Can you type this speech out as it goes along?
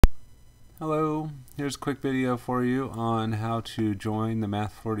Hello, here's a quick video for you on how to join the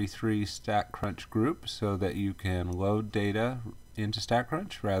Math 43 StatCrunch group so that you can load data into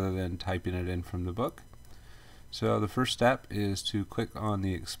StatCrunch rather than typing it in from the book. So the first step is to click on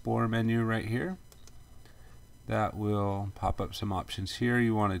the Explore menu right here. That will pop up some options here.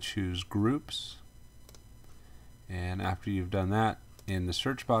 You want to choose Groups, and after you've done that, in the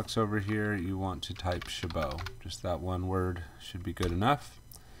search box over here you want to type Chabot. Just that one word should be good enough.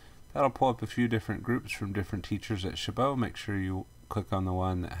 That'll pull up a few different groups from different teachers at Chabot. Make sure you click on the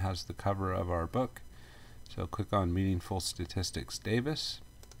one that has the cover of our book. So click on Meaningful Statistics Davis.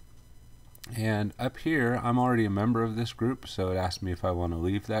 And up here, I'm already a member of this group, so it asks me if I want to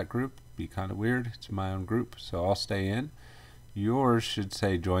leave that group. Be kind of weird. It's my own group, so I'll stay in. Yours should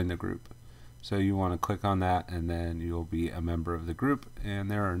say Join the Group. So you want to click on that, and then you'll be a member of the group.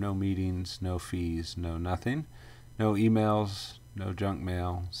 And there are no meetings, no fees, no nothing, no emails, no junk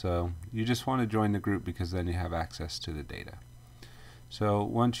mail. So you just want to join the group because then you have access to the data. So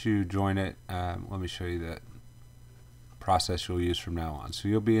once you join it, let me show you the process you'll use from now on. So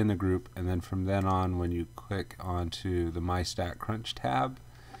you'll be in the group, and then from then on, when you click onto the My StatCrunch tab,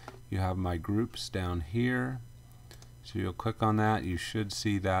 you have My Groups down here. So you'll click on that. You should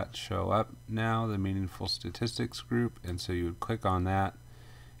see that show up now, the Meaningful Statistics group, and so you would click on that.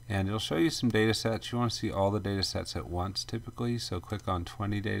 And it'll show you some data sets. You want to see all the data sets at once typically, so click on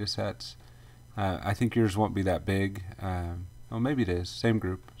 20 data sets. I think yours won't be that big. Well, maybe it is, same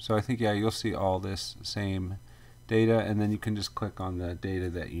group. So I think, yeah, you'll see all this same data, and then you can just click on the data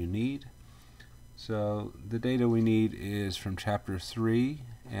that you need. So the data we need is from Chapter 3,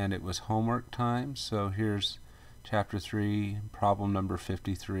 and it was homework time. So here's Chapter 3, problem number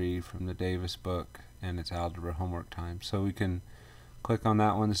 53 from the Davis book, and it's algebra homework time. So we can click on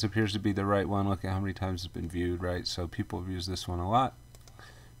that one. This appears to be the right one. Look at how many times it's been viewed, right? So people have used this one a lot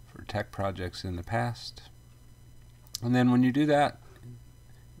for tech projects in the past. And then when you do that,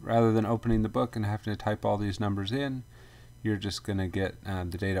 rather than opening the book and having to type all these numbers in, you're just going to get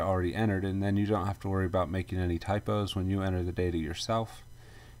the data already entered, and then you don't have to worry about making any typos when you enter the data yourself.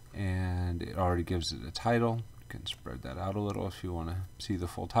 And it already gives it a title. You can spread that out a little if you want to see the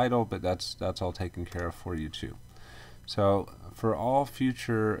full title, but that's all taken care of for you too. So for all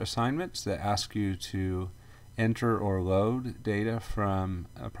future assignments that ask you to enter or load data from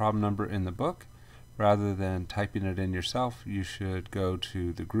a problem number in the book, rather than typing it in yourself, you should go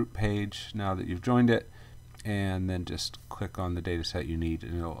to the group page now that you've joined it, and then just click on the data set you need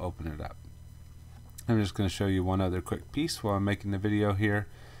and it'll open it up. I'm just going to show you one other quick piece while I'm making the video here.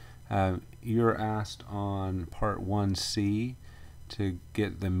 You're asked on part 1C to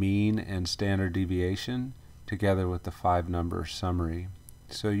get the mean and standard deviation together with the 5-number summary.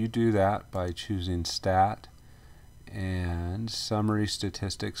 So you do that by choosing Stat and Summary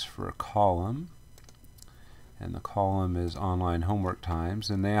Statistics for a column, and the column is online homework times,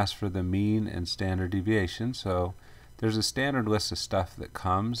 and they ask for the mean and standard deviation. So there's a standard list of stuff that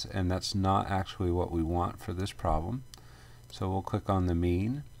comes, and that's not actually what we want for this problem. So we'll click on the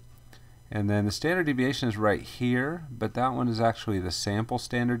mean. And then the standard deviation is right here, but that one is actually the sample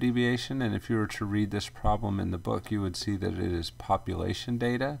standard deviation, and if you were to read this problem in the book, you would see that it is population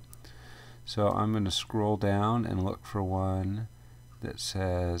data. So I'm going to scroll down and look for one that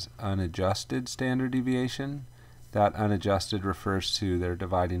says unadjusted standard deviation. That unadjusted refers to they're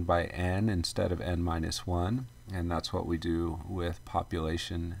dividing by n instead of n minus 1, and that's what we do with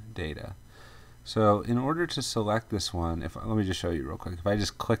population data. So in order to select this one, let me just show you real quick. If I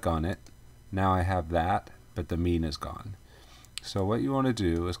just click on it, now I have that, but the mean is gone. So what you want to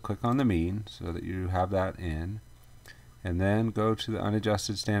do is click on the mean so that you have that in, and then go to the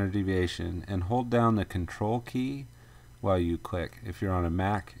unadjusted standard deviation and hold down the control key while you click. If you're on a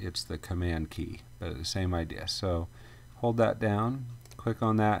Mac, it's the command key, but the same idea. So hold that down, click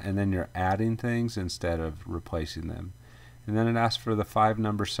on that, and then you're adding things instead of replacing them. And then it asks for the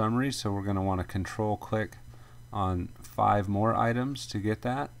 5-number summary, so we're going to want to control click on 5 more items to get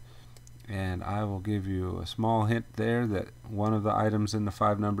that. And I will give you a small hint there that one of the items in the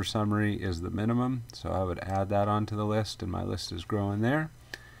 5-number summary is the minimum, so I would add that onto the list, and my list is growing there.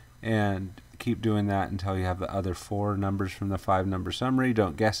 And keep doing that until you have the other 4 numbers from the 5-number summary.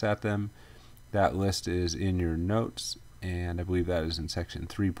 Don't guess at them. That list is in your notes, and I believe that is in section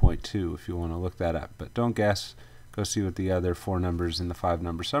 3.2 if you want to look that up. But don't guess. Go see what the other 4 numbers in the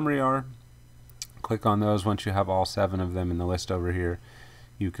 5-number summary are. Click on those. Once you have all 7 of them in the list over here,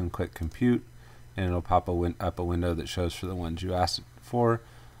 you can click Compute, and it'll pop up a window that shows for the ones you asked for.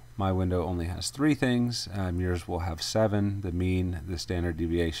 My window only has 3 things. Yours will have 7, the mean, the standard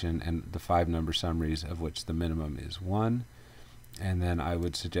deviation, and the 5-number summaries, of which the minimum is 1. And then I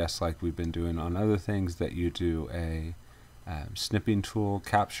would suggest, like we've been doing on other things, that you do a snipping tool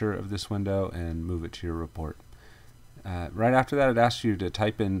capture of this window and move it to your report. Right after that, it asks you to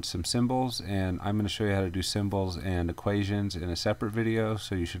type in some symbols, and I'm going to show you how to do symbols and equations in a separate video,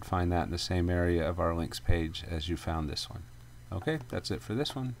 so you should find that in the same area of our links page as you found this one. Okay, that's it for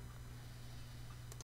this one.